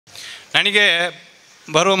ನನಗೆ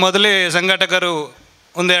ಬರುವ ಮೊದಲೇ ಸಂಘಟಕರು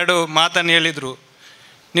ಒಂದೆರಡು ಮಾತನ್ನು ಹೇಳಿದರು.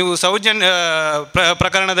 ನೀವು ಸೌಜನ್ಯ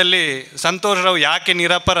ಪ್ರಕರಣದಲ್ಲಿ ಸಂತೋಷ್ ರಾವ್ ಯಾಕೆ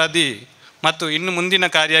ನಿರಪರಾಧಿ ಮತ್ತು ಇನ್ನು ಮುಂದಿನ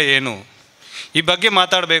ಕಾರ್ಯ ಏನು, ಈ ಬಗ್ಗೆ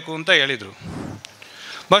ಮಾತಾಡಬೇಕು ಅಂತ ಹೇಳಿದರು.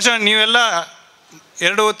 ಬಹುಶಃ ನೀವೆಲ್ಲ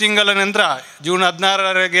 2 ತಿಂಗಳ ನಂತರ ಜೂನ್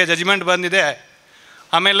 16 ಜಜ್ಮೆಂಟ್ ಬಂದಿದೆ.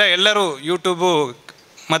 ಆಮೇಲೆ ಎಲ್ಲರೂ ಯೂಟ್ಯೂಬು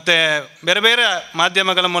ಮತ್ತು ಬೇರೆ ಬೇರೆ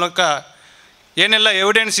ಮಾಧ್ಯಮಗಳ ಮೂಲಕ ಏನೆಲ್ಲ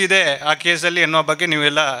ಎವಿಡೆನ್ಸ್ ಇದೆ ಆ ಕೇಸಲ್ಲಿ ಎನ್ನುವ ಬಗ್ಗೆ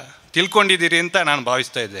ನೀವೆಲ್ಲ ತಿಳ್ಕೊಂಡಿದ್ದೀರಿ ಅಂತ ನಾನು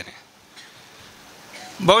ಭಾವಿಸ್ತಾ ಇದ್ದೇನೆ.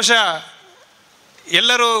 ಬಹುಶಃ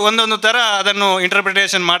ಎಲ್ಲರೂ ಒಂದೊಂದು ಥರ ಅದನ್ನು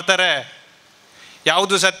ಇಂಟರ್ಪ್ರಿಟೇಷನ್ ಮಾಡ್ತಾರೆ.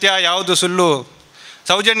 ಯಾವುದು ಸತ್ಯ ಯಾವುದು ಸುಳ್ಳು.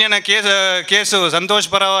 ಸೌಜನ್ಯನ ಕೇಸು ಸಂತೋಷ್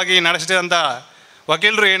ಪರವಾಗಿ ನಡೆಸಿದಂಥ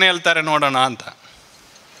ವಕೀಲರು ಏನು ಹೇಳ್ತಾರೆ ನೋಡೋಣ ಅಂತ.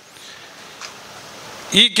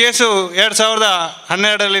 ಈ ಕೇಸು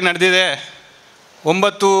 2012 ನಡೆದಿದೆ.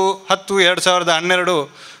 9/10/2012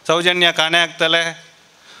 ಸೌಜನ್ಯ ಕಾಣೆ ಆಗ್ತಾಳೆ.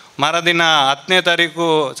 ಮರುದಿನ 10ನೇ ತಾರೀಕು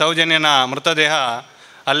ಸೌಜನ್ಯನ ಮೃತದೇಹ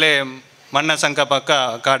ಅಲ್ಲೇ ಮಣ್ಣಸಂಕ ಪಕ್ಕ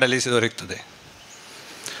ಕಾಡಲ್ಲಿ ದೊರಕ್ತದೆ.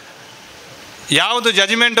 ಯಾವುದು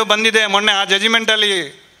ಜಜ್ಮೆಂಟು ಬಂದಿದೆ ಮೊನ್ನೆ, ಆ ಜಜ್ಮೆಂಟಲ್ಲಿ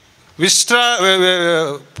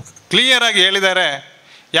ಕ್ಲಿಯರಾಗಿ ಹೇಳಿದ್ದಾರೆ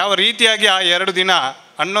ಯಾವ ರೀತಿಯಾಗಿ ಆ 2 ದಿನ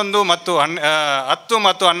 11 ಮತ್ತು 10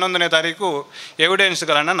 ಮತ್ತು 11ನೇ ತಾರೀಕು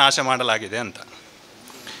ಎವಿಡೆನ್ಸ್ಗಳನ್ನು ನಾಶ ಮಾಡಲಾಗಿದೆ ಅಂತ.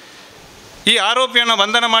 ಈ ಆರೋಪಿಯನ್ನು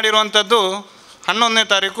ಬಂಧನ ಮಾಡಿರುವಂಥದ್ದು 11ನೇ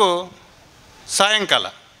ತಾರೀಕು ಸಾಯಂಕಾಲ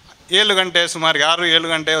 7 ಗಂಟೆ, ಸುಮಾರು 6-7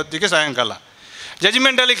 ಗಂಟೆ ಹೊತ್ತಿಗೆ ಸಾಯಂಕಾಲ.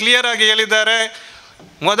 ಜಜ್ಮೆಂಟಲ್ಲಿ ಕ್ಲಿಯರಾಗಿ ಹೇಳಿದ್ದಾರೆ,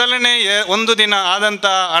 ಮೊದಲನೇ 1 ದಿನ ಆದಂಥ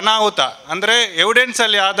ಅನಾಹುತ ಅಂದರೆ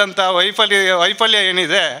ಎವಿಡೆನ್ಸಲ್ಲಿ ಆದಂಥ ವೈಫಲ್ಯ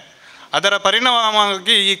ಏನಿದೆ ಅದರ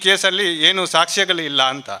ಪರಿಣಾಮವಾಗಿ ಈ ಕೇಸಲ್ಲಿ ಏನು ಸಾಕ್ಷ್ಯಗಳಿಲ್ಲ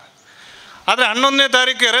ಅಂತ. ಆದರೆ 11ನೇ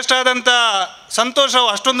ತಾರೀಕು ಅರೆಸ್ಟ್ ಆದಂಥ ಸಂತೋಷ್ ರಾವ್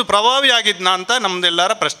ಅಷ್ಟೊಂದು ಪ್ರಭಾವಿ ಆಗಿದ್ನಾ ಅಂತ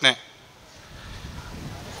ನಮ್ಮದೆಲ್ಲರ ಪ್ರಶ್ನೆ.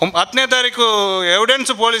 10ನೇ ತಾರೀಕು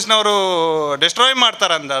ಎವಿಡೆನ್ಸ್ ಪೊಲೀಸ್ನವರು ಡಿಸ್ಟ್ರಾಯ್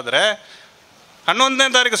ಮಾಡ್ತಾರಂತಾದರೆ 11ನೇ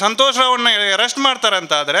ತಾರೀಕು ಸಂತೋಷ್ ರಾವನ್ನ ಅರೆಸ್ಟ್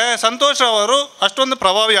ಮಾಡ್ತಾರಂತಾದರೆ ಸಂತೋಷ್ ರಾವ್ ಅವರು ಅಷ್ಟೊಂದು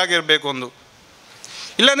ಪ್ರಭಾವಿ ಆಗಿರಬೇಕು ಒಂದು.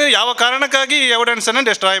 ಇಲ್ಲಾಂದರೆ ಯಾವ ಕಾರಣಕ್ಕಾಗಿ ಎವಿಡೆನ್ಸನ್ನು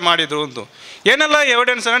ಡಿಸ್ಟ್ರಾಯ್ ಮಾಡಿದರು ಅಂತ, ಏನೆಲ್ಲ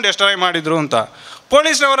ಎವಿಡೆನ್ಸನ್ನು ಡಿಸ್ಟ್ರಾಯ್ ಮಾಡಿದರು ಅಂತ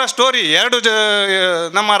ಪೊಲೀಸ್ನವರ ಸ್ಟೋರಿ.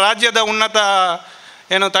 ನಮ್ಮ ರಾಜ್ಯದ ಉನ್ನತ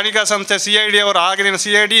ಏನು ತನಿಖಾ ಸಂಸ್ಥೆ CID ಅವರು, ಆಗಿನ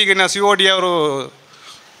CID ಈಗಿನ COD ಅವರು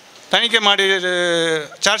ತನಿಖೆ ಮಾಡಿ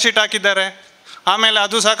ಚಾರ್ಜ್ ಶೀಟ್ ಹಾಕಿದ್ದಾರೆ. ಆಮೇಲೆ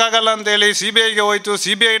ಅದು ಸಾಕಾಗಲ್ಲ ಅಂತೇಳಿ CBIಗೆ ಹೋಯಿತು,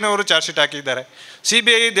 CBIನವರು ಚಾರ್ಜ್ ಶೀಟ್ ಹಾಕಿದ್ದಾರೆ.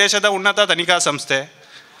 CBI ದೇಶದ ಉನ್ನತ ತನಿಖಾ ಸಂಸ್ಥೆ,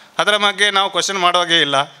 ಅದರ ಬಗ್ಗೆ ನಾವು ಕ್ವಶನ್ ಮಾಡುವಾಗೇ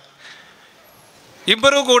ಇಲ್ಲ.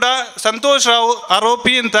 ಇಬ್ಬರೂ ಕೂಡ ಸಂತೋಷ್ ರಾವ್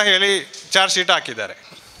ಆರೋಪಿ ಅಂತ ಹೇಳಿ ಚಾರ್ಜ್ ಶೀಟ್ ಹಾಕಿದ್ದಾರೆ.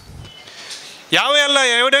 ಯಾವೆಲ್ಲ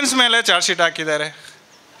ಎವಿಡೆನ್ಸ್ ಮೇಲೆ ಚಾರ್ಜ್ ಶೀಟ್ ಹಾಕಿದ್ದಾರೆ?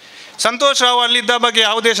 ಸಂತೋಷ್ ರಾವ್ ಅಲ್ಲಿದ್ದ ಬಗ್ಗೆ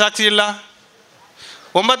ಯಾವುದೇ ಸಾಕ್ಷಿ ಇಲ್ಲ.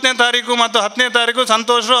 9ನೇ ತಾರೀಕು ಮತ್ತು 10ನೇ ತಾರೀಕು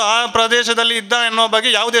ಸಂತೋಷ್ ರಾವ್ ಆ ಪ್ರದೇಶದಲ್ಲಿ ಇದ್ದ ಎನ್ನುವ ಬಗ್ಗೆ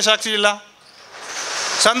ಯಾವುದೇ ಸಾಕ್ಷಿ ಇಲ್ಲ.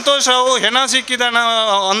 ಸಂತೋಷ್ ರಾವ್ ಹೆಣ ಸಿಕ್ಕಿದ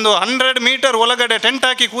ಒಂದು 100 ಮೀಟರ್ ಒಳಗಡೆ ಟೆಂಟ್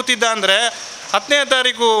ಹಾಕಿ ಕೂತಿದ್ದ ಅಂದರೆ 10ನೇ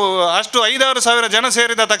ತಾರೀಕು ಅಷ್ಟು 5-6 ಸಾವಿರ ಜನ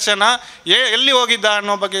ಸೇರಿದ ತಕ್ಷಣ ಎಲ್ಲಿ ಹೋಗಿದ್ದ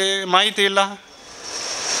ಅನ್ನೋ ಬಗ್ಗೆ ಮಾಹಿತಿ ಇಲ್ಲ.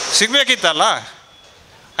 ಸಿಗಬೇಕಿತ್ತಲ್ಲ.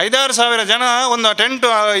 5-6 ಸಾವಿರ ಜನ ಒಂದು ಟೆಂಟು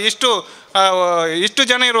ಇಷ್ಟು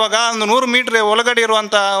ಜನ ಇರುವಾಗ ಒಂದು 100 ಮೀಟ್ರ್ ಒಳಗಡೆ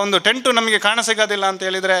ಇರುವಂಥ ಒಂದು ಟೆಂಟು ನಮಗೆ ಕಾಣಸಿಗೋದಿಲ್ಲ ಅಂತ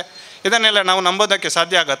ಹೇಳಿದರೆ ಇದನ್ನೆಲ್ಲ ನಾವು ನಂಬೋದಕ್ಕೆ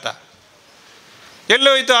ಸಾಧ್ಯ ಆಗತ್ತಾ?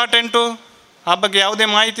 ಎಲ್ಲೋಯ್ತು ಆ ಟೆಂಟು? ಆ ಬಗ್ಗೆ ಯಾವುದೇ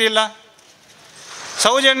ಮಾಹಿತಿ ಇಲ್ಲ.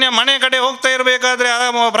 ಸೌಜನ್ಯ ಮನೆ ಕಡೆ ಹೋಗ್ತಾ ಇರಬೇಕಾದ್ರೆ ಆ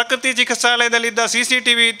ಪ್ರಕೃತಿ ಚಿಕಿತ್ಸಾಲಯದಲ್ಲಿದ್ದ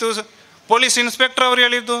CCTV ಇತ್ತು. ಪೊಲೀಸ್ ಇನ್ಸ್ಪೆಕ್ಟರ್ ಅವರು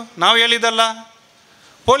ಹೇಳಿದ್ದು, ನಾವು ಹೇಳಿದ್ದಲ್ಲ.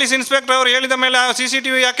 ಪೊಲೀಸ್ ಇನ್ಸ್ಪೆಕ್ಟರ್ ಅವರು ಹೇಳಿದ ಮೇಲೆ ಆ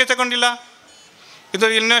CCTV ಯಾಕೆ ತಗೊಂಡಿಲ್ಲ? ಇದು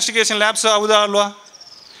ಇನ್ವೆಸ್ಟಿಗೇಷನ್ ಲ್ಯಾಬ್ಸ್ ಹೌದಾ ಅಲ್ವಾ?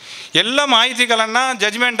 ಎಲ್ಲ ಮಾಹಿತಿಗಳನ್ನು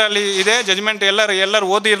ಜಜ್ಮೆಂಟಲ್ಲಿ ಇದೆ. ಜಜ್ಮೆಂಟ್ ಎಲ್ಲರೂ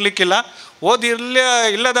ಓದಿರಲಿಕ್ಕಿಲ್ಲ.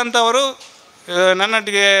 ಇಲ್ಲದಂಥವರು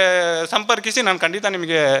ನನ್ನೊಟ್ಟಿಗೆ ಸಂಪರ್ಕಿಸಿ ನಾನು ಖಂಡಿತ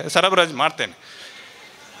ನಿಮಗೆ ಸರಬರಾಜು ಮಾಡ್ತೇನೆ.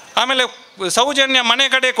 ಆಮೇಲೆ ಸೌಜನ್ಯ ಮನೆ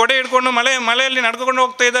ಕಡೆ ಕೊಡೆ ಹಿಡ್ಕೊಂಡು ಮಳೆಯಲ್ಲಿ ನಡ್ಕೊಂಡು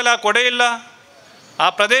ಹೋಗ್ತಾ ಇದ್ದಲ್ಲ, ಆ ಕೊಡೆ ಇಲ್ಲ. ಆ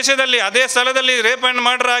ಪ್ರದೇಶದಲ್ಲಿ ಅದೇ ಸ್ಥಳದಲ್ಲಿ ರೇಪ್ ಆ್ಯಂಡ್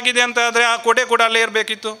ಮರ್ಡರ್ ಆಗಿದೆ ಅಂತ ಆದರೆ ಆ ಕೊಡೆ ಕೂಡ ಅಲ್ಲೇ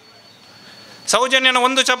ಇರಬೇಕಿತ್ತು. ಸೌಜನ್ಯನ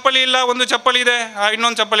ಒಂದು ಚಪ್ಪಲಿ ಇಲ್ಲ, ಒಂದು ಚಪ್ಪಲಿ ಇದೆ, ಆ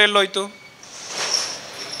ಇನ್ನೊಂದು ಚಪ್ಪಲಿ ಎಲ್ಲೋಯ್ತು?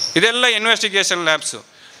 ಇದೆಲ್ಲ ಇನ್ವೆಸ್ಟಿಗೇಷನ್ ಲ್ಯಾಬ್ಸು.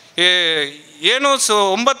 ಏನು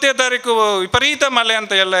 9ನೇ ತಾರೀಕು ವಿಪರೀತ ಮಳೆ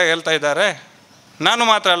ಅಂತ ಎಲ್ಲ ಹೇಳ್ತಾ ಇದ್ದಾರೆ. ನಾನು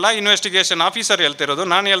ಮಾತ್ರ ಅಲ್ಲ, ಇನ್ವೆಸ್ಟಿಗೇಷನ್ ಆಫೀಸರ್ ಹೇಳ್ತಿರೋದು,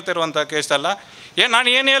 ನಾನು ಹೇಳ್ತಿರುವಂಥ ಕೇಸ್ ಅಲ್ಲ. ನಾನು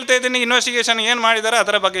ಏನು ಹೇಳ್ತಾ ಇದ್ದೀನಿ, ಇನ್ವೆಸ್ಟಿಗೇಷನ್ ಏನು ಮಾಡಿದ್ದಾರೆ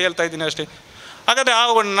ಅದರ ಬಗ್ಗೆ ಹೇಳ್ತಾ ಇದ್ದೀನಿ ಅಷ್ಟೇ. ಹಾಗಾದರೆ ಆ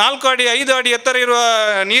 4 ಅಡಿ 5 ಅಡಿ ಎತ್ತರ ಇರುವ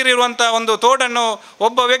ನೀರಿರುವಂಥ ಒಂದು ತೋಡನ್ನು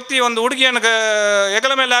ಒಬ್ಬ ವ್ಯಕ್ತಿ ಒಂದು ಹುಡುಗಿಯನ್ನು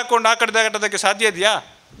ಹೆಗಲ ಮೇಲೆ ಹಾಕ್ಕೊಂಡು ಆ ಕಡೆ ದಾಟೋದಕ್ಕೆ ಸಾಧ್ಯ ಇದೆಯಾ?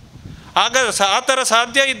 ಆಗ ಆ ಥರ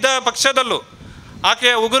ಸಾಧ್ಯ ಇದ್ದ ಪಕ್ಷದಲ್ಲೂ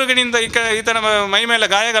ಆಕೆಯ ಉಗುರುಗಿನಿಂದ ಈತನ ಮೈ ಮೇಲೆ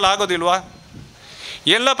ಗಾಯಗಳಾಗೋದಿಲ್ವಾ?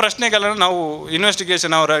 ಎಲ್ಲ ಪ್ರಶ್ನೆಗಳನ್ನು ನಾವು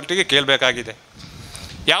ಇನ್ವೆಸ್ಟಿಗೇಷನ್ ಅವರೊಟ್ಟಿಗೆ ಕೇಳಬೇಕಾಗಿದೆ.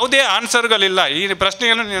 ಯಾವುದೇ ಆನ್ಸರ್ಗಳಿಲ್ಲ ಈ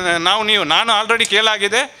ಪ್ರಶ್ನೆಯನ್ನು. ನಾನು ಆಲ್ರೆಡಿ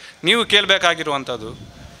ಕೇಳಾಗಿದೆ, ನೀವು ಕೇಳಬೇಕಾಗಿರುವಂಥದ್ದು.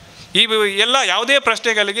 ಈ ಎಲ್ಲ ಯಾವುದೇ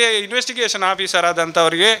ಪ್ರಶ್ನೆಗಳಿಗೆ ಇನ್ವೆಸ್ಟಿಗೇಷನ್ ಆಫೀಸರ್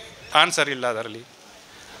ಆದಂಥವ್ರಿಗೆ ಆನ್ಸರ್ ಇಲ್ಲ ಅದರಲ್ಲಿ.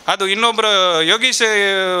 ಅದು ಇನ್ನೊಬ್ಬರು ಯೋಗೀಶ್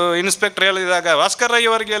ಇನ್ಸ್ಪೆಕ್ಟರ್ ಹೇಳಿದಾಗ ಭಾಸ್ಕರ್ ರೈ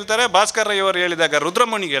ಅವರಿಗೆ ಹೇಳ್ತಾರೆ, ಭಾಸ್ಕರ್ ರೈ ಅವರು ಹೇಳಿದಾಗ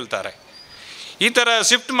ರುದ್ರಮುನಿಗೆ ಹೇಳ್ತಾರೆ. ಈ ಥರ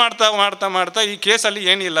ಶಿಫ್ಟ್ ಮಾಡ್ತಾ ಮಾಡ್ತಾ ಮಾಡ್ತಾ ಈ ಕೇಸಲ್ಲಿ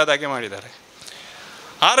ಏನಿಲ್ಲದಾಗೆ ಮಾಡಿದ್ದಾರೆ.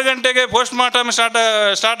 6 ಗಂಟೆಗೆ ಪೋಸ್ಟ್ ಮಾರ್ಟಮ್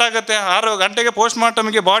ಸ್ಟಾರ್ಟ್ ಆಗುತ್ತೆ, 6 ಗಂಟೆಗೆ ಪೋಸ್ಟ್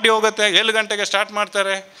ಮಾರ್ಟಮ್ಗೆ ಬಾಡಿ ಹೋಗುತ್ತೆ, 7 ಗಂಟೆಗೆ ಸ್ಟಾರ್ಟ್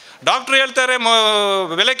ಮಾಡ್ತಾರೆ. ಡಾಕ್ಟ್ರು ಹೇಳ್ತಾರೆ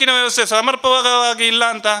ಬೆಳಕಿನ ವ್ಯವಸ್ಥೆ ಸಮರ್ಪಕವಾಗಿ ಇಲ್ಲ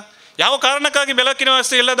ಅಂತ. ಯಾವ ಕಾರಣಕ್ಕಾಗಿ ಬೆಳಕಿನ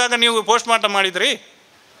ವ್ಯವಸ್ಥೆ ಇಲ್ಲದಾಗ ನೀವು ಪೋಸ್ಟ್ ಮಾರ್ಟಮ್ ಮಾಡಿದ್ರಿ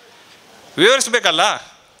ವಿವರಿಸಬೇಕಲ್ಲ.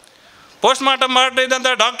 ಪೋಸ್ಟ್ ಮಾರ್ಟಮ್ ಮಾಡಿದಂಥ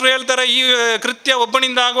ಡಾಕ್ಟ್ರು ಹೇಳ್ತಾರೆ ಈ ಕೃತ್ಯ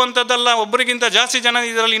ಒಬ್ಬನಿಂದ ಆಗುವಂಥದ್ದಲ್ಲ, ಒಬ್ಬರಿಗಿಂತ ಜಾಸ್ತಿ ಜನ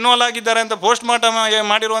ಇದರಲ್ಲಿ ಇನ್ವಾಲ್ವ್ ಆಗಿದ್ದಾರೆ ಅಂತ ಪೋಸ್ಟ್ ಮಾರ್ಟಮ್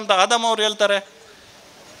ಮಾಡಿರುವಂಥ ಆದಮ್ ಅವರು ಹೇಳ್ತಾರೆ.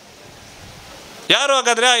 ಯಾರು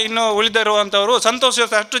ಹಾಗಾದರೆ ಇನ್ನು ಉಳಿದಿರುವಂಥವ್ರು? ಸಂತೋಷ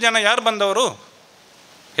ಅಷ್ಟು ಜನ ಯಾರು ಬಂದವರು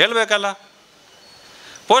ಹೇಳಬೇಕಲ್ಲ.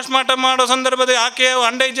 ಪೋಸ್ಟ್ ಮಾರ್ಟಮ್ ಮಾಡೋ ಸಂದರ್ಭದಲ್ಲಿ ಆಕೆ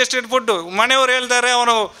ಅನ್ಡೈಜೆಸ್ಟೆಡ್ ಫುಡ್ಡು, ಮನೆಯವರು ಹೇಳ್ತಾರೆ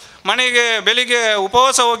ಅವನು ಮನೆಗೆ ಬೆಳಿಗ್ಗೆ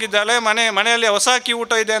ಉಪವಾಸ ಹೋಗಿದ್ದಾಳೆ, ಮನೆಯಲ್ಲಿ ಹೊಸ ಅಕ್ಕಿ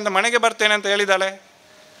ಊಟ ಇದೆ ಅಂತ ಮನೆಗೆ ಬರ್ತೇನೆ ಅಂತ ಹೇಳಿದ್ದಾಳೆ.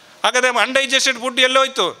 ಹಾಗಾದರೆ ಅನ್ಡೈಜೆಸ್ಟೆಡ್ ಫುಡ್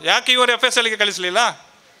ಎಲ್ಲೋಯ್ತು? ಯಾಕೆ ಇವರು FSLಗೆ ಕಳಿಸಲಿಲ್ಲ?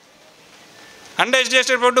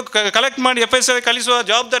 ಅನ್ಡೈಜೆಸ್ಟೆಡ್ ಫುಡ್ ಕಲೆಕ್ಟ್ ಮಾಡಿ FSL ಕಳಿಸುವ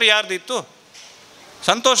ಜವಾಬ್ದಾರಿ ಯಾರ್ದಿತ್ತು?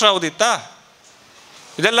 ಸಂತೋಷ್ ರಾವ್ದಿತ್ತಾ?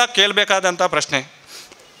 ಇದೆಲ್ಲ ಕೇಳಬೇಕಾದಂಥ ಪ್ರಶ್ನೆ.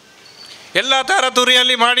 ಎಲ್ಲ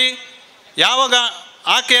ತಾರತುರಿಯಲ್ಲಿ ಮಾಡಿ ಯಾವಾಗ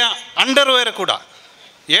ಆಕೆಯ ಅಂಡರ್ವೇರ್ ಕೂಡ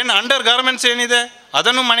ಅಂಡರ್ ಗಾರ್ಮೆಂಟ್ಸ್ ಏನಿದೆ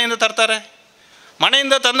ಅದನ್ನು ಮನೆಯಿಂದ ತರ್ತಾರೆ.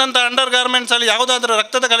 ಮನೆಯಿಂದ ತಂದಂಥ ಅಂಡರ್ ಗಾರ್ಮೆಂಟ್ಸಲ್ಲಿ ಯಾವುದಾದ್ರೂ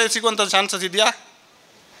ರಕ್ತದ ಕಲೆ ಸಿಗುವಂಥ ಚಾನ್ಸಸ್ ಇದೆಯಾ?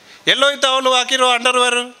 ಎಲ್ಲೋಯ್ತು ಅವಳು ಹಾಕಿರೋ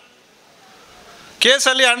ಅಂಡರ್ವೇರು?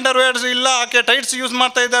 ಕೇಸಲ್ಲಿ ಅಂಡರ್ವೇರ್ಸ್ ಇಲ್ಲ, ಆಕೆ ಟೈಟ್ಸ್ ಯೂಸ್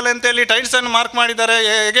ಮಾಡ್ತಾ ಇದ್ದಾಳೆ ಅಂತೇಳಿ ಟೈಟ್ಸನ್ನು ಮಾರ್ಕ್ ಮಾಡಿದ್ದಾರೆ,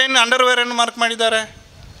 ಎಗೈನ್ ಅಂಡರ್ವೇರನ್ನು ಮಾರ್ಕ್ ಮಾಡಿದ್ದಾರೆ.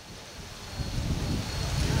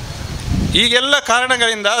 ಈಗೆಲ್ಲ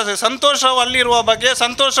ಕಾರಣಗಳಿಂದ ಸಂತೋಷ್ ರಾವ್ ಅಲ್ಲಿರುವ ಬಗ್ಗೆ,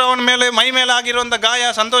 ಸಂತೋಷ್ ರಾವ್ನ ಮೇಲೆ ಮೈ ಮೇಲೆ ಆಗಿರುವಂಥ ಗಾಯ,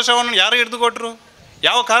 ಸಂತೋಷ್ ರಾವ್ನ ಯಾರು ಹಿಡಿದುಕೊಟ್ರು,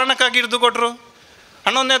 ಯಾವ ಕಾರಣಕ್ಕಾಗಿ ಹಿಡಿದುಕೊಟ್ರು?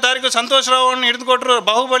 11ನೇ ತಾರೀಕು ಸಂತೋಷ್ ರಾವ್ನ ಹಿಡಿದುಕೊಟ್ರು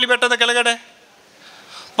ಬಾಹುಬಲಿ ಬೆಟ್ಟದ ಕೆಳಗಡೆ.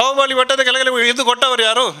 ಬಾಹುಬಲಿ ಬೆಟ್ಟದ ಕೆಳಗಡೆ ಹಿಡಿದು ಕೊಟ್ಟವರು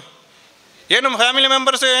ಯಾರು? ಏನು ಫ್ಯಾಮಿಲಿ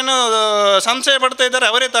ಮೆಂಬರ್ಸ್ ಏನು ಸಂಶಯ ಪಡ್ತಾ ಇದ್ದಾರೆ,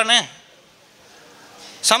 ಅವರೇ ತಾನೇ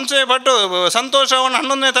ಸಂಶಯ ಪಟ್ಟು ಸಂತೋಷ್ ರಾವ್ನ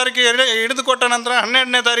 11ನೇ ತಾರೀಕಿಗೆ ಹಿಡಿದು ಕೊಟ್ಟ ನಂತರ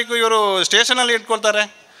 12ನೇ ತಾರೀಕು ಇವರು ಸ್ಟೇಷನಲ್ಲಿ ಇಟ್ಕೊಳ್ತಾರೆ.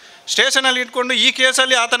 ಸ್ಟೇಷನಲ್ಲಿ ಇಟ್ಕೊಂಡು ಈ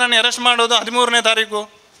ಕೇಸಲ್ಲಿ ಆತನನ್ನು ಅರೆಸ್ಟ್ ಮಾಡೋದು 13ನೇ ತಾರೀಕು.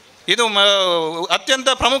 ಇದು ಅತ್ಯಂತ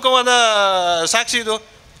ಪ್ರಮುಖವಾದ ಸಾಕ್ಷಿ. ಇದು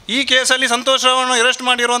ಈ ಕೇಸಲ್ಲಿ ಸಂತೋಷ್ ರಾವ್ನ ಅರೆಸ್ಟ್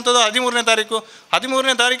ಮಾಡಿರುವಂಥದ್ದು 13ನೇ ತಾರೀಕು.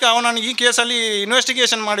 13ನೇ ತಾರೀಕು ಅವನನ್ನು ಈ ಕೇಸಲ್ಲಿ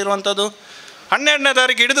ಇನ್ವೆಸ್ಟಿಗೇಷನ್ ಮಾಡಿರುವಂಥದ್ದು. 12ನೇ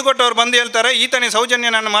ತಾರೀಕು ಹಿಡಿದುಕೊಟ್ಟವ್ರು ಬಂದು ಹೇಳ್ತಾರೆ ಈತನೇ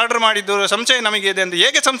ಸೌಜನ್ಯನನ್ನು ಮರ್ಡರ್ ಮಾಡಿದ್ದು ಸಂಶಯ ನಮಗೆ ಇದೆ ಅಂತ.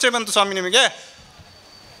 ಹೇಗೆ ಸಂಶಯ ಬಂತು ಸ್ವಾಮಿ ನಿಮಗೆ?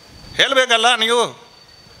 ಹೇಳಬೇಕಲ್ಲ ನೀವು.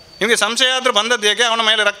 ನಿಮಗೆ ಸಂಶಯ ಆದರೂ ಬಂದದ್ದು ಹೇಗೆ? ಅವನ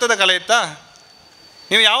ಮೇಲೆ ರಕ್ತದ ಕಲೆ ಇತ್ತಾ?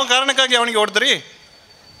 ನೀವು ಯಾವ ಕಾರಣಕ್ಕಾಗಿ ಅವನಿಗೆ ಹೊಡೆದ್ರಿ?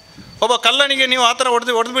 ಒಬ್ಬ ಕಲ್ಲನಿಗೆ ನೀವು ಆ ಥರ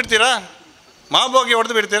ಹೊಡೆದು ಬಿಡ್ತೀರಾ? ಮಾಬೋಗಿ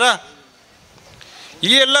ಹೊಡೆದು ಬಿಡ್ತೀರಾ?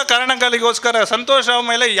 ಈ ಎಲ್ಲ ಕಾರಣಗಳಿಗೋಸ್ಕರ ಸಂತೋಷ್ ರಾವ್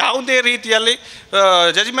ಮೇಲೆ ಯಾವುದೇ ರೀತಿಯಲ್ಲಿ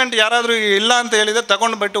ಜಜ್ಮೆಂಟ್ ಯಾರಾದರೂ ಇಲ್ಲ ಅಂತ ಹೇಳಿದರೆ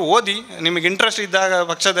ತಗೊಂಡು ಬಿಟ್ಟು ಓದಿ, ನಿಮಗೆ ಇಂಟ್ರೆಸ್ಟ್ ಇದ್ದಾಗ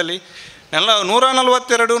ಪಕ್ಷದಲ್ಲಿ.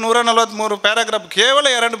 142, 143 ಪ್ಯಾರಾಗ್ರಾಫ್, ಕೇವಲ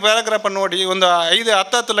 2 ಪ್ಯಾರಾಗ್ರಾಫನ್ನು ನೋಡಿ, ಒಂದು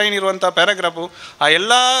 5-10 ಲೈನ್ ಇರುವಂಥ ಪ್ಯಾರಾಗ್ರಾಫು. ಆ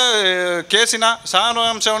ಎಲ್ಲ ಕೇಸಿನ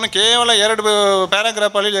ಸಾರಾಂಶವನ್ನು ಕೇವಲ 2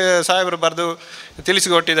 ಪ್ಯಾರಾಗ್ರಾಫಲ್ಲಿ ಸಾಹೇಬರು ಬರೆದು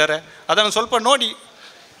ತಿಳಿಸಿಕೊಟ್ಟಿದ್ದಾರೆ. ಅದನ್ನು ಸ್ವಲ್ಪ ನೋಡಿ.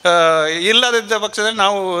 ಇಲ್ಲದಿದ್ದ ಪಕ್ಷದಲ್ಲಿ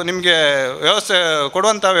ನಾವು ನಿಮಗೆ ವ್ಯವಸ್ಥೆ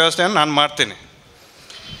ಕೊಡುವಂಥ ವ್ಯವಸ್ಥೆಯನ್ನು ನಾನು ಮಾಡ್ತೇನೆ.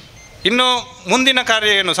 ಇನ್ನು ಮುಂದಿನ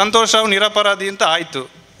ಕಾರ್ಯ ಏನು? ಸಂತೋಷ್ ರಾವ್ ನಿರಪರಾಧಿ ಅಂತ ಆಯಿತು.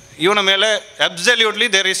 ಇವನ ಮೇಲೆ ಅಬ್ಸಲ್ಯೂಟ್ಲಿ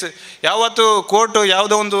ದೇರ್ ಇಸ್, ಯಾವತ್ತು ಕೋರ್ಟು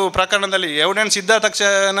ಯಾವುದೋ ಒಂದು ಪ್ರಕರಣದಲ್ಲಿ ಎವಿಡೆನ್ಸ್ ಇದ್ದ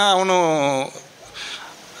ತಕ್ಷಣ ಅವನು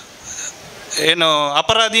ಏನು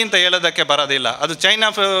ಅಪರಾಧಿ ಅಂತ ಹೇಳೋದಕ್ಕೆ ಬರೋದಿಲ್ಲ. ಅದು ಚೈನ್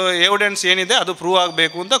ಆಫ್ ಎವಿಡೆನ್ಸ್ ಏನಿದೆ ಅದು ಪ್ರೂವ್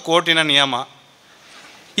ಆಗಬೇಕು ಅಂತ ಕೋರ್ಟಿನ ನಿಯಮ.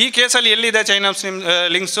 ಈ ಕೇಸಲ್ಲಿ ಎಲ್ಲಿದೆ ಚೈನ್ ಆಫ್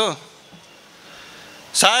ಲಿಂಕ್ಸು?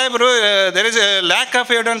 ಸಾಹೇಬರು there is A lack of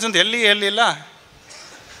evidence ಅಂತ ಎಲ್ಲಿ ಹೇಳಿಲ್ಲ.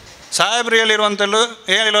 ಸಾಹೇಬರು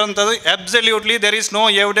ಹೇಳಿರುವಂಥದ್ದು absolutely there is no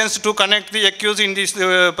evidence to connect the accuse in this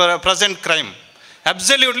present crime.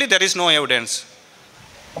 Absolutely there is no evidence.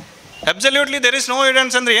 Absolutely there is no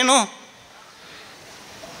evidence ಅಂದರೆ ಏನು?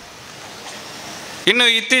 ಇನ್ನು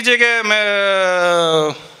ಇತ್ತೀಚೆಗೆ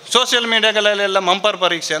social ಮೀಡಿಯಾಗಳಲ್ಲೆಲ್ಲ ಮಂಪರ್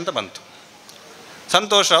ಪರೀಕ್ಷೆ ಅಂತ ಬಂತು.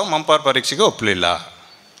 ಸಂತೋಷ್ ರಾವ್ ಮಂಪರ್ ಪರೀಕ್ಷೆಗೆ ಒಪ್ಪಲಿಲ್ಲ.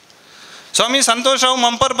 ಸ್ವಾಮಿ, ಸಂತೋಷ್ ರಾವ್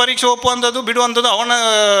ಮಂಪರ್ ಪರೀಕ್ಷೆ ಒಪ್ಪುವಂಥದ್ದು ಬಿಡುವಂಥದ್ದು ಅವನ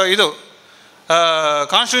ಇದು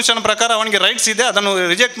ಕಾನ್ಸ್ಟಿಟ್ಯೂಷನ್ ಪ್ರಕಾರ ಅವನಿಗೆ ರೈಟ್ಸ್ ಇದೆ. ಅದನ್ನು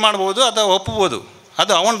ರಿಜೆಕ್ಟ್ ಮಾಡ್ಬೋದು ಅಥವಾ ಒಪ್ಪಬೋದು,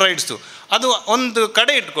 ಅದು ಅವನ ರೈಟ್ಸು. ಅದು ಒಂದು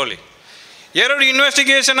ಕಡೆ ಇಟ್ಕೊಳ್ಳಿ. 2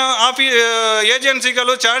 ಇನ್ವೆಸ್ಟಿಗೇಷನ್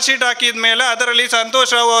ಏಜೆನ್ಸಿಗಳು ಚಾರ್ಜ್ ಶೀಟ್ ಹಾಕಿದ ಮೇಲೆ ಅದರಲ್ಲಿ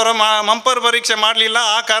ಸಂತೋಷ್ ರಾವ್ ಅವರ ಮಂಪರ್ ಪರೀಕ್ಷೆ ಮಾಡಲಿಲ್ಲ,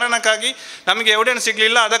 ಆ ಕಾರಣಕ್ಕಾಗಿ ನಮಗೆ ಎವಿಡೆನ್ಸ್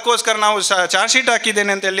ಸಿಗಲಿಲ್ಲ, ಅದಕ್ಕೋಸ್ಕರ ನಾವು ಚಾರ್ಜ್ ಶೀಟ್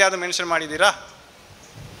ಹಾಕಿದ್ದೇನೆ ಅಂತ ಎಲ್ಲಿ ಅದು ಮೆನ್ಷನ್ ಮಾಡಿದ್ದೀರಾ?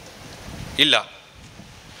 ಇಲ್ಲ.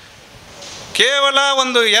 ಕೇವಲ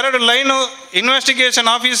ಒಂದು 2 line investigation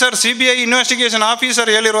officer, CBI investigation officer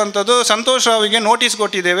ಹೇಳಿರುವಂಥದ್ದು Santosh ರಾವಿಗೆ notice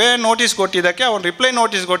ಕೊಟ್ಟಿದ್ದೇವೆ, ನೋಟಿಸ್ ಕೊಟ್ಟಿದ್ದಕ್ಕೆ ಅವನು ರಿಪ್ಲೈ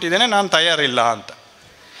ನೋಟಿಸ್ ಕೊಟ್ಟಿದ್ದೇನೆ, ನಾನು ತಯಾರಿಲ್ಲ ಅಂತ.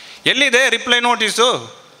 ಎಲ್ಲಿದೆ ರಿಪ್ಲೈ ನೋಟಿಸು?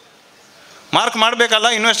 ಮಾರ್ಕ್ ಮಾಡಬೇಕಲ್ಲ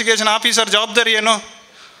ಇನ್ವೆಸ್ಟಿಗೇಷನ್ ಆಫೀಸರ್ ಜವಾಬ್ದಾರಿ ಏನು?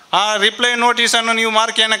 ಆ ರಿಪ್ಲೈ ನೋಟಿಸನ್ನು ನೀವು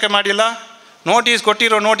ಮಾರ್ಕ್ ಏನಕ್ಕೆ ಮಾಡಿಲ್ಲ? ನೋಟಿಸ್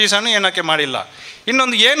ಕೊಟ್ಟಿರೋ ನೋಟಿಸನ್ನು ಏನಕ್ಕೆ ಮಾಡಿಲ್ಲ?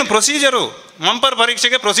 ಇನ್ನೊಂದು ಏನು ಪ್ರೊಸೀಜರು ಮಂಪರ್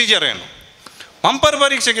ಪರೀಕ್ಷೆಗೆ? ಪ್ರೊಸೀಜರ್ ಏನು? ಮಂಪರ್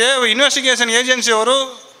ಪರೀಕ್ಷೆಗೆ ಇನ್ವೆಸ್ಟಿಗೇಷನ್ ಏಜೆನ್ಸಿಯವರು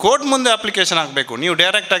ಕೋರ್ಟ್ ಮುಂದೆ ಅಪ್ಲಿಕೇಶನ್ ಹಾಕಬೇಕು, ನೀವು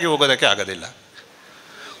ಡೈರೆಕ್ಟಾಗಿ ಹೋಗೋದಕ್ಕೆ ಆಗೋದಿಲ್ಲ.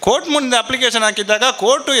 ಕೋರ್ಟ್ ಮುಂದೆ ಅಪ್ಲಿಕೇಶನ್ ಹಾಕಿದ್ದಾಗ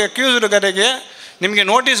ಕೋರ್ಟು ಅಕ್ಯೂಸ್ಡ್ ಕಡೆಗೆ ನಿಮಗೆ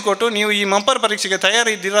ನೋಟಿಸ್ ಕೊಟ್ಟು ನೀವು ಈ ಮಂಪರ್ ಪರೀಕ್ಷೆಗೆ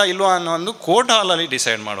ತಯಾರಿದ್ದೀರಾ ಇಲ್ವಾ ಅನ್ನೋ ಒಂದು ಕೋರ್ಟ್ ಹಾಲಲ್ಲಿ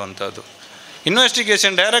ಡಿಸೈಡ್ ಮಾಡುವಂಥದ್ದು.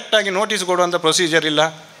 ಇನ್ವೆಸ್ಟಿಗೇಷನ್ ಡೈರೆಕ್ಟಾಗಿ ನೋಟಿಸ್ ಕೊಡುವಂಥ ಪ್ರೊಸೀಜರ್ ಇಲ್ಲ.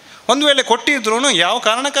 ಒಂದು ವೇಳೆ ಕೊಟ್ಟಿದ್ರೂ ಯಾವ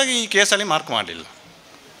ಕಾರಣಕ್ಕಾಗಿ ಈ ಕೇಸಲ್ಲಿ ಮಾರ್ಕ್ ಮಾಡಲಿಲ್ಲ,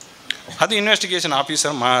 ಅದು ಇನ್ವೆಸ್ಟಿಗೇಷನ್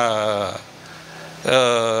ಆಫೀಸರ್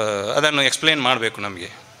ಅದನ್ನು ಎಕ್ಸ್ಪ್ಲೇನ್ ಮಾಡಬೇಕು ನಮಗೆ.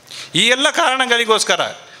 ಈ ಎಲ್ಲ ಕಾರಣಗಳಿಗೋಸ್ಕರ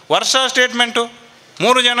ವರ್ಷ ಸ್ಟೇಟ್ಮೆಂಟು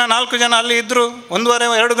 3 ಜನ 4 ಜನ ಅಲ್ಲಿ ಇದ್ದರು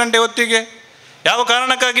 1:30-2 ಗಂಟೆ ಹೊತ್ತಿಗೆ. ಯಾವ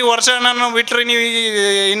ಕಾರಣಕ್ಕಾಗಿ ವರ್ಷನನ್ನು ಬಿಟ್ಟರೆ ನೀವು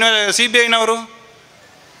CBIನವರು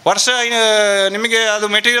ವರ್ಷ ನಿಮಗೆ ಅದು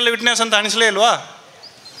ಮೆಟೀರಿಯಲ್ ವಿಟ್ನೆಸ್ ಅಂತ ಅನಿಸಲೇ ಇಲ್ವಾ?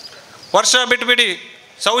 ವರ್ಷ ಬಿಟ್ಬಿಡಿ.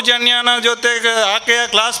 ಸೌಜನ್ಯನ ಜೊತೆಗೆ ಆಕೆಯ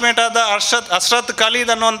ಕ್ಲಾಸ್ಮೇಟ್ ಆದ ಅಶ್ರತ್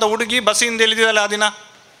ಖಲೀದ್ ಅನ್ನುವಂಥ ಹುಡುಗಿ ಬಸ್ಸಿಂದ ಇಳಿದಿದ್ದಲ್ಲ, ಆ ದಿನ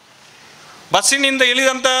ಬಸ್ಸಿನಿಂದ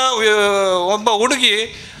ಇಳಿದಂಥ ಒಬ್ಬ ಹುಡುಗಿ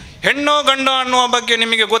ಹೆಣ್ಣೋ ಗಂಡೋ ಅನ್ನುವ ಬಗ್ಗೆ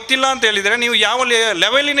ನಿಮಗೆ ಗೊತ್ತಿಲ್ಲ ಅಂತ ಹೇಳಿದರೆ ನೀವು ಯಾವ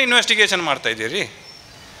ಲೆವೆಲಿನ ಇನ್ವೆಸ್ಟಿಗೇಷನ್ ಮಾಡ್ತಾಯಿದ್ದೀರಿ?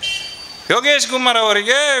 ಯೋಗೇಶ್ ಕುಮಾರ್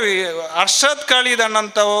ಅವರಿಗೆ ಅಶ್ರತ್ ಖಲೀದ್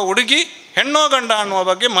ಅನ್ನೋಂಥ ಹುಡುಗಿ ಹೆಣ್ಣೋ ಗಂಡ ಅನ್ನುವ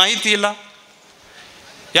ಬಗ್ಗೆ ಮಾಹಿತಿ ಇಲ್ಲ.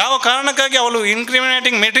 ಯಾವ ಕಾರಣಕ್ಕಾಗಿ ಅವಳು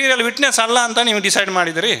ಇನ್ಕ್ರಿಮಿನೇಟಿಂಗ್ ಮೆಟೀರಿಯಲ್ ವಿಟ್ನೆಸ್ ಅಲ್ಲ ಅಂತ ನೀವು ಡಿಸೈಡ್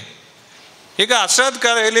ಮಾಡಿದಿರಿ? ಈಗ ಅಶ್ರತ್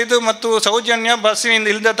ಖಲೀದ್ ಮತ್ತು ಸೌಜನ್ಯ ಬಸ್ಸಿನಿಂದ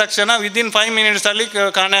ಇಳಿದ ತಕ್ಷಣ ವಿದಿನ್ 5 ಮಿನಿಟ್ಸಲ್ಲಿ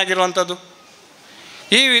ಕಾಣೆ ಆಗಿರುವಂಥದ್ದು.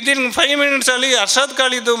 ಈ ವಿದಿನ್ 5 ಮಿನಿಟ್ಸಲ್ಲಿ ಅಶ್ರತ್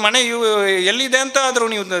ಖಲೀದ್ ಮನೆ ಎಲ್ಲಿದೆ ಅಂತ ಆದರೂ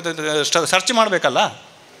ನೀವು ಸರ್ಚ್ ಮಾಡಬೇಕಲ್ಲ.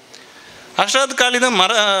 ಅಶ್ರತ್ ಖಲೀದ್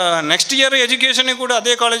ನೆಕ್ಸ್ಟ್ ಇಯರ್ ಎಜುಕೇಷನಿಗೆ ಕೂಡ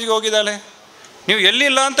ಅದೇ ಕಾಲೇಜಿಗೆ ಹೋಗಿದ್ದಾಳೆ. ನೀವು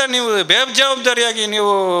ಎಲ್ಲಿಲ್ಲ ಅಂತ ನೀವು ಬೇಜವಾಬ್ದಾರಿಯಾಗಿ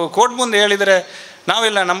ನೀವು ಕೋರ್ಟ್ ಮುಂದೆ ಹೇಳಿದರೆ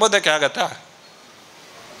ನಾವೆಲ್ಲ ನಂಬೋದಕ್ಕೆ ಆಗತ್ತಾ?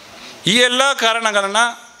 ಈ ಎಲ್ಲ ಕಾರಣಗಳನ್ನು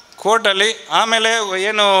ಕೋರ್ಟಲ್ಲಿ ಆಮೇಲೆ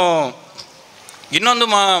ಏನು ಇನ್ನೊಂದು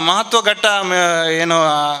ಮಹತ್ವ ಘಟ್ಟ ಏನು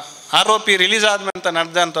ಆರೋಪಿ ರಿಲೀಸ್ ಆದ್ಮೇಲೆ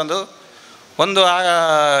ನಡೆದಂಥದ್ದು ಒಂದು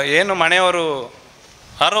ಏನು ಮನೆಯವರು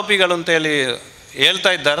ಆರೋಪಿಗಳು ಅಂತೇಳಿ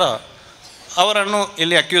ಹೇಳ್ತಾ ಇದ್ದಾರೋ ಅವರನ್ನು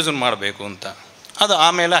ಇಲ್ಲಿ ಅಕ್ಯೂಸ್ ಮಾಡಬೇಕು ಅಂತ. ಅದು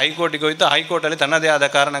ಆಮೇಲೆ ಹೈಕೋರ್ಟಿಗೆ ಹೋಯಿತು. ಹೈಕೋರ್ಟಲ್ಲಿ ತನ್ನದೇ ಆದ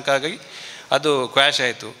ಕಾರಣಕ್ಕಾಗಿ ಅದು ಕ್ವ್ಯಾಶ್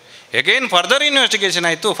ಆಯಿತು. ಎಗೇನ್ ಫರ್ದರ್ ಇನ್ವೆಸ್ಟಿಗೇಷನ್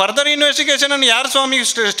ಆಯಿತು. ಫರ್ದರ್ ಇನ್ವೆಸ್ಟಿಗೇಷನನ್ನು ಯಾರು ಸ್ವಾಮಿಗೆ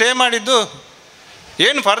ಸ್ಟೇ ಮಾಡಿದ್ದು?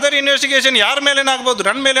 ಏನು ಫರ್ದರ್ ಇನ್ವೆಸ್ಟಿಗೇಷನ್ ಯಾರ ಮೇಲೇನಾಗ್ಬೋದು?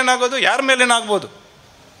 ನನ್ನ ಮೇಲೇನಾಗೋದು, ಯಾರ ಮೇಲೇನಾಗ್ಬೋದು?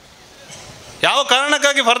 ಯಾವ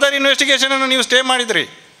ಕಾರಣಕ್ಕಾಗಿ ಫರ್ದರ್ ಇನ್ವೆಸ್ಟಿಗೇಷನನ್ನು ನೀವು ಸ್ಟೇ ಮಾಡಿದ್ರಿ?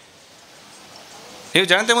 ನೀವು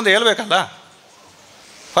ಜನತೆ ಮುಂದೆ ಹೇಳ್ಬೇಕಲ್ಲ.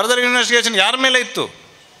 ಫರ್ದರ್ ಇನ್ವೆಸ್ಟಿಗೇಷನ್ ಯಾರ ಮೇಲೆ ಇತ್ತು?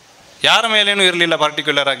 ಯಾರ ಮೇಲೇನೂ ಇರಲಿಲ್ಲ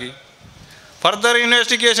ಪರ್ಟಿಕ್ಯುಲರ್ ಆಗಿ. ಫರ್ದರ್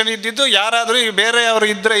ಇನ್ವೆಸ್ಟಿಗೇಷನ್ ಇದ್ದಿದ್ದು ಯಾರಾದರೂ ಬೇರೆಯವರು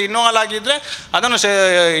ಇದ್ದರೆ ಇನ್ವಾಲ್ವ್ ಆಗಿದ್ದರೆ ಅದನ್ನು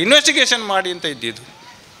ಇನ್ವೆಸ್ಟಿಗೇಷನ್ ಮಾಡಿ ಅಂತ ಇದ್ದಿದ್ದು.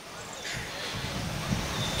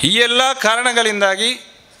 ಈ ಎಲ್ಲ ಕಾರಣಗಳಿಂದಾಗಿ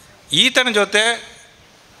ಈತನ ಜೊತೆ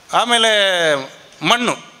ಆಮೇಲೆ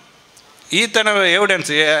ಮಣ್ಣು ಈತನ ಎವಿಡೆನ್ಸ್,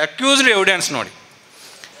 ಅಕ್ಯೂಸ್ಡ್ ಎವಿಡೆನ್ಸ್ ನೋಡಿ.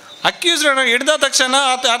 ಅಕ್ಯೂಸ್ಡನ್ನು ಹಿಡ್ದ ತಕ್ಷಣ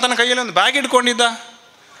ಆತನ ಕೈಯಲ್ಲಿ ಒಂದು ಬ್ಯಾಗ್ ಇಟ್ಕೊಂಡಿದ್ದ.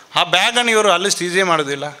 ಆ ಬ್ಯಾಗನ್ನು ಇವರು ಅಲ್ಲಿ ಸೀಜೆ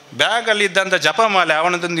ಮಾಡೋದಿಲ್ಲ. ಬ್ಯಾಗಲ್ಲಿದ್ದಂಥ ಜಪಮಾಲೆ,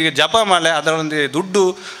 ಅವನದೊಂದಿಗೆ ಜಪಮಾಲೆ, ಅದರೊಂದಿಗೆ ದುಡ್ಡು,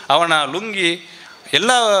 ಅವನ ಲುಂಗಿ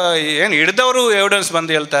ಎಲ್ಲ ಏನು ಹಿಡ್ದವರು ಎವಿಡೆನ್ಸ್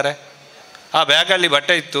ಬಂದು ಹೇಳ್ತಾರೆ. ಆ ಬ್ಯಾಗಲ್ಲಿ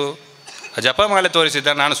ಬಟ್ಟೆ ಇತ್ತು, ಆ ಜಪಮಾಲೆ ತೋರಿಸಿದ್ದ.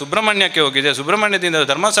 ನಾನು ಸುಬ್ರಹ್ಮಣ್ಯಕ್ಕೆ ಹೋಗಿದ್ದೆ, ಸುಬ್ರಹ್ಮಣ್ಯದಿಂದ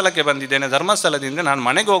ಧರ್ಮಸ್ಥಳಕ್ಕೆ ಬಂದಿದ್ದೇನೆ, ಧರ್ಮಸ್ಥಳದಿಂದ ನಾನು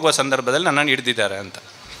ಮನೆಗೆ ಹೋಗುವ ಸಂದರ್ಭದಲ್ಲಿ ನನ್ನನ್ನು ಹಿಡ್ದಿದ್ದಾರೆ ಅಂತ.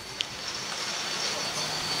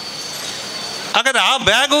 ಹಾಗಾದರೆ ಆ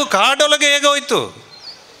ಬ್ಯಾಗು ಕಾಡೊಳಗೆ ಹೇಗೆ ಹೋಯಿತು?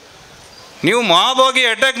 ನೀವು ಮಾಬ್ ಹೋಗಿ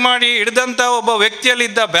ಅಟ್ಯಾಕ್ ಮಾಡಿ ಹಿಡ್ದಂಥ ಒಬ್ಬ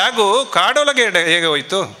ವ್ಯಕ್ತಿಯಲ್ಲಿದ್ದ ಬ್ಯಾಗು ಕಾಡೊಳಗೆ ಹೇಗೆ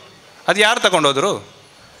ಹೋಯಿತು? ಅದು ಯಾರು ತಗೊಂಡೋದ್ರು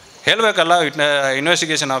ಹೇಳಬೇಕಲ್ಲ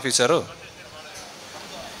ಇನ್ವೆಸ್ಟಿಗೇಷನ್ ಆಫೀಸರು.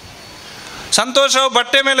 ಸಂತೋಷ್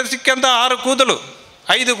ಬಟ್ಟೆ ಮೇಲೆ ಸಿಕ್ಕಂಥ 6 ಕೂದಲು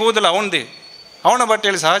 5 ಕೂದಲು ಅವನ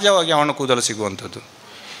ಬಟ್ಟೆಯಲ್ಲಿ ಸಹಜವಾಗಿ ಅವನ ಕೂದಲು ಸಿಗುವಂಥದ್ದು.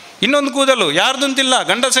 ಇನ್ನೊಂದು ಕೂದಲು ಯಾರ್ದು ಅಂತಿಲ್ಲ,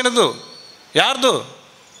 ಗಂಡಸನದು. ಯಾರ್ದು?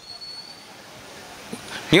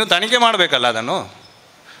 ನೀವು ತನಿಖೆ ಮಾಡಬೇಕಲ್ಲ ಅದನ್ನು.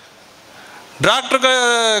 ಡಾಕ್ಟ್ರ್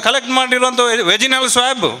ಕಲೆಕ್ಟ್ ಮಾಡಿರುವಂಥ ವೆಜಿನಲ್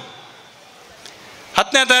ಸ್ವ್ಯಾಬ್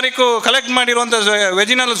 10ನೇ ತಾರೀಕು ಕಲೆಕ್ಟ್ ಮಾಡಿರುವಂಥ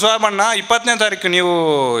ವೆಜಿನಲ್ ಸ್ವ್ಯಾಬನ್ನು 20ನೇ ತಾರೀಕು ನೀವು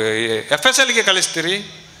FSLಗೆ ಕಳಿಸ್ತೀರಿ.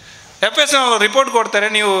 FSL ರಿಪೋರ್ಟ್ ಕೊಡ್ತಾರೆ,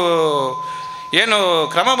 ನೀವು ಏನು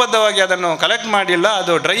ಕ್ರಮಬದ್ಧವಾಗಿ ಅದನ್ನು ಕಲೆಕ್ಟ್ ಮಾಡಿಲ್ಲ,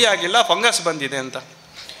 ಅದು ಡ್ರೈ ಆಗಿಲ್ಲ, ಫಂಗಸ್ ಬಂದಿದೆ ಅಂತ.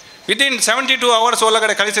 ವಿದಿನ್ 72 ಅವರ್ಸ್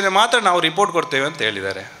ಒಳಗಡೆ ಕಳಿಸಿದರೆ ಮಾತ್ರ ನಾವು ರಿಪೋರ್ಟ್ ಕೊಡ್ತೇವೆ ಅಂತ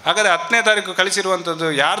ಹೇಳಿದ್ದಾರೆ. ಹಾಗಾದರೆ 10ನೇ ತಾರೀಕು ಕಳಿಸಿರುವಂಥದ್ದು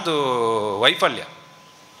ಯಾರ್ದು ವೈಫಲ್ಯ?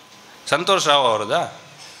 ಸಂತೋಷ್ ರಾವ್ ಅವರದಾ?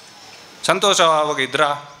 ಸಂತೋಷ ಆವಾಗ ಇದ್ರಾ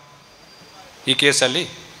ಈ ಕೇಸಲ್ಲಿ?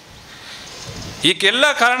 ಈಗೆಲ್ಲ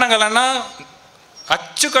ಕಾರಣಗಳನ್ನು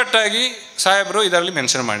ಅಚ್ಚುಕಟ್ಟಾಗಿ ಸಾಹೇಬರು ಇದರಲ್ಲಿ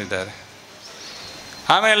ಮೆನ್ಷನ್ ಮಾಡಿದ್ದಾರೆ.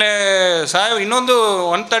 ಆಮೇಲೆ ಸಾಹೇಬ್ ಇನ್ನೊಂದು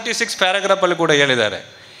 136 ಪ್ಯಾರಾಗ್ರಾಫಲ್ಲಿ ಕೂಡ ಹೇಳಿದ್ದಾರೆ.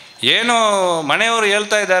 ಏನು ಮನೆಯವರು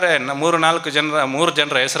ಹೇಳ್ತಾ ಇದ್ದಾರೆ 3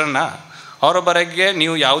 ಜನರ ಹೆಸರನ್ನು, ಅವರ ಬಗ್ಗೆ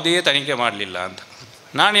ನೀವು ಯಾವುದೇ ತನಿಖೆ ಮಾಡಲಿಲ್ಲ ಅಂತ.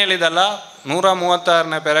 ನಾನು ಹೇಳಿದಲ್ಲ,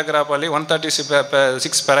 136ನೇ ಪ್ಯಾರಾಗ್ರಾಫಲ್ಲಿ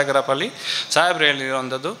 136 ಪ್ಯಾರಾಗ್ರಾಫಲ್ಲಿ ಸಾಹೇಬ್ರು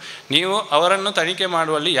ಹೇಳಿರುವಂಥದ್ದು, ನೀವು ಅವರನ್ನು ತನಿಖೆ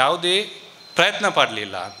ಮಾಡುವಲ್ಲಿ ಯಾವುದೇ ಪ್ರಯತ್ನ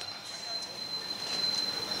ಪಡಲಿಲ್ಲ ಅಂತ.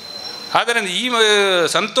 ಆದ್ದರಿಂದ ಈ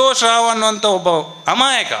ಸಂತೋಷ್ ರಾವ್ ಅನ್ನುವಂಥ ಒಬ್ಬ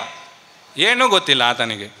ಅಮಾಯಕ, ಏನೂ ಗೊತ್ತಿಲ್ಲ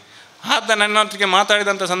ಆತನಿಗೆ. ಆತ ನನ್ನೊಟ್ಟಿಗೆ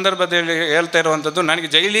ಮಾತಾಡಿದಂಥ ಸಂದರ್ಭದಲ್ಲಿ ಹೇಳ್ತಾ ಇರುವಂಥದ್ದು, ನನಗೆ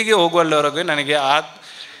ಜೈಲಿಗೆ ಹೋಗುವಲ್ಲಿವರೆಗೆ ನನಗೆ ಆ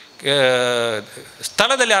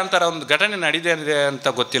ಸ್ಥಳದಲ್ಲಿ ಆ ಥರ ಒಂದು ಘಟನೆ ನಡೆದಿದೆ ಅಂತ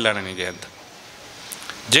ಗೊತ್ತಿಲ್ಲ ನನಗೆ ಅಂತ.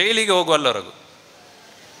 ಜೈಲಿಗೆ ಹೋಗುವಲ್ಲವರೆಗೂ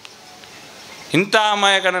ಇಂಥ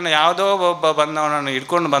ಅಮಾಯಕನನ್ನು ಯಾವುದೋ ಒಬ್ಬ ಬಂದವನನ್ನು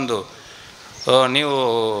ಹಿಡ್ಕೊಂಡು ಬಂದು ನೀವು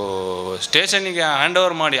ಸ್ಟೇಷನಿಗೆ ಹ್ಯಾಂಡ್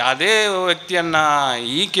ಓವರ್ ಮಾಡಿ ಅದೇ ವ್ಯಕ್ತಿಯನ್ನು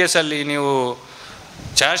ಈ ಕೇಸಲ್ಲಿ ನೀವು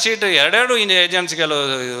ಚಾರ್ಜ್ ಶೀಟ್ ಎರಡೆರಡು ಏಜೆನ್ಸಿಗಳು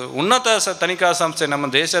ಉನ್ನತ ತನಿಖಾ ಸಂಸ್ಥೆ, ನಮ್ಮ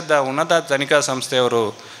ದೇಶದ ಉನ್ನತ ತನಿಖಾ ಸಂಸ್ಥೆಯವರು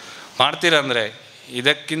ಮಾಡ್ತೀರಂದರೆ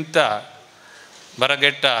ಇದಕ್ಕಿಂತ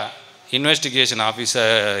ಬರಗೆಟ್ಟ ಇನ್ವೆಸ್ಟಿಗೇಷನ್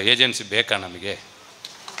ಏಜೆನ್ಸಿ ಬೇಕಾ ನಮಗೆ?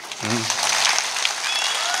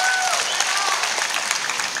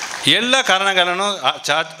 ಎಲ್ಲ ಕಾರಣಗಳನ್ನು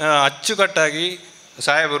ಅಚ್ಚುಕಟ್ಟಾಗಿ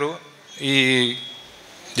ಸಾಹೇಬರು ಈ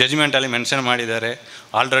ಜಜ್ಮೆಂಟಲ್ಲಿ ಮೆನ್ಷನ್ ಮಾಡಿದ್ದಾರೆ.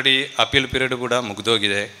 ಆಲ್ರೆಡಿ ಅಪೀಲ್ ಪೀರಿಯಡ್ ಕೂಡ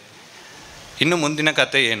ಮುಗಿದೋಗಿದೆ. ಇನ್ನು ಮುಂದಿನ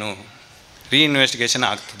ಕತೆ ಏನು, ರೀಇನ್ವೆಸ್ಟಿಗೇಷನ್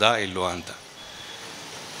ಆಗ್ತದಾ ಇಲ್ವಾ ಅಂತ.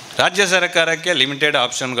 ರಾಜ್ಯ ಸರ್ಕಾರಕ್ಕೆ ಲಿಮಿಟೆಡ್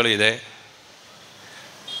ಆಪ್ಷನ್ಗಳು ಇದೆ.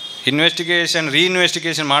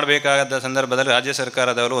 ರೀಇನ್ವೆಸ್ಟಿಗೇಷನ್ ಮಾಡಬೇಕಾದ ಸಂದರ್ಭದಲ್ಲಿ ರಾಜ್ಯ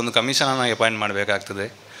ಸರ್ಕಾರದವರು ಒಂದು ಕಮಿಷನನ್ನು ಅಪಾಯಿಂಟ್ ಮಾಡಬೇಕಾಗ್ತದೆ.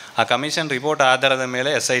 ಆ ಕಮಿಷನ್ ರಿಪೋರ್ಟ್ ಆಧಾರದ ಮೇಲೆ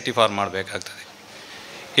SIT ಫಾರ್ಮ್ ಮಾಡಬೇಕಾಗ್ತದೆ.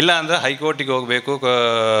 ಇಲ್ಲ ಅಂದರೆ ಹೈಕೋರ್ಟಿಗೆ ಹೋಗಬೇಕು,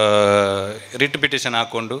 ರಿಟ್ ಪಿಟಿಷನ್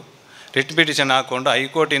ಹಾಕ್ಕೊಂಡು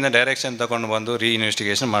ಹೈಕೋರ್ಟಿಂದ ಡೈರೆಕ್ಷನ್ ತಗೊಂಡು ಬಂದು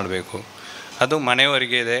ರೀಇನ್ವೆಸ್ಟಿಗೇಷನ್ ಮಾಡಬೇಕು. ಅದು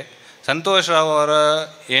ಮನೆಯವರಿಗೆ ಇದೆ. ಸಂತೋಷ್ ರಾವ್ ಅವರ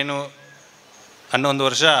ಏನು 11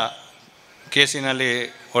 ವರ್ಷ ಕೇಸಿನಲ್ಲಿ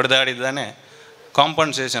ಹೊಡೆದಾಡಿದ್ದಾನೆ.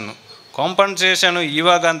 ಕಾಂಪನ್ಸೇಷನು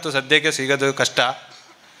ಇವಾಗಂತೂ ಸದ್ಯಕ್ಕೆ ಸಿಗೋದು ಕಷ್ಟ.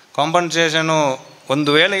 ಕಾಂಪನ್ಸೇಷನು ಒಂದು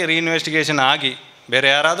ವೇಳೆ ರೀಇನ್ವೆಸ್ಟಿಗೇಷನ್ ಆಗಿ ಬೇರೆ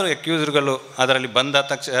ಯಾರಾದರೂ ಅಕ್ಯೂಸ್ಡ್ಗಳು ಅದರಲ್ಲಿ ಬಂದ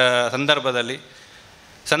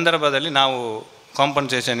ಸಂದರ್ಭದಲ್ಲಿ ನಾವು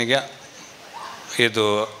ಕಾಂಪನ್ಸೇಷನಿಗೆ ಇದು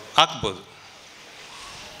ಹಾಕ್ಬೋದು.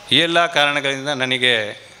 ಈ ಎಲ್ಲ ಕಾರಣಗಳಿಂದ ನನಗೆ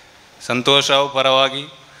ಸಂತೋಷ್ ರಾವ್ ಪರವಾಗಿ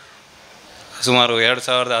ಸುಮಾರು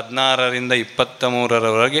 2016ರಿಂದ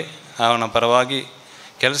 23ರವರೆಗೆ ಅವನ ಪರವಾಗಿ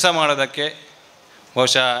ಕೆಲಸ ಮಾಡೋದಕ್ಕೆ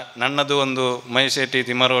ಬಹುಶಃ ನನ್ನದು ಒಂದು ಮೈಶೆಟ್ಟಿ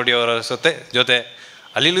ತಿಮ್ಮರೋಡಿಯವರ ಜೊತೆ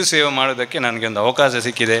ಅಲ್ಲಿಲೂ ಸೇವೆ ಮಾಡೋದಕ್ಕೆ ನನಗೆ ಒಂದು ಅವಕಾಶ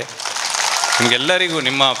ಸಿಕ್ಕಿದೆ. ನಿಮಗೆಲ್ಲರಿಗೂ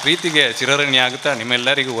ನಿಮ್ಮ ಪ್ರೀತಿಗೆ ಚಿರಋಣಿ ಆಗುತ್ತಾ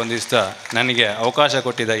ನಿಮ್ಮೆಲ್ಲರಿಗೂ ವಂದಿಸ್ತಾ ನನಗೆ ಅವಕಾಶ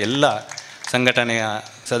ಕೊಟ್ಟಿದ್ದ ಎಲ್ಲ ಸಂಘಟನೆಯ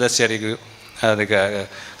ಸದಸ್ಯರಿಗೂ ಅದಕ್ಕೆ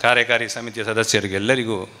ಕಾರ್ಯಕಾರಿ ಸಮಿತಿಯ ಸದಸ್ಯರಿಗೂ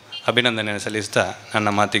ಎಲ್ಲರಿಗೂ ಅಭಿನಂದನೆ ಸಲ್ಲಿಸ್ತಾ ನನ್ನ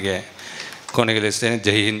ಮಾತಿಗೆ ಕೊನೆಗೊಳಿಸ್ತೇನೆ.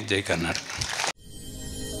 ಜೈ ಹಿಂದ್, ಜೈ ಕರ್ನಾಟಕ.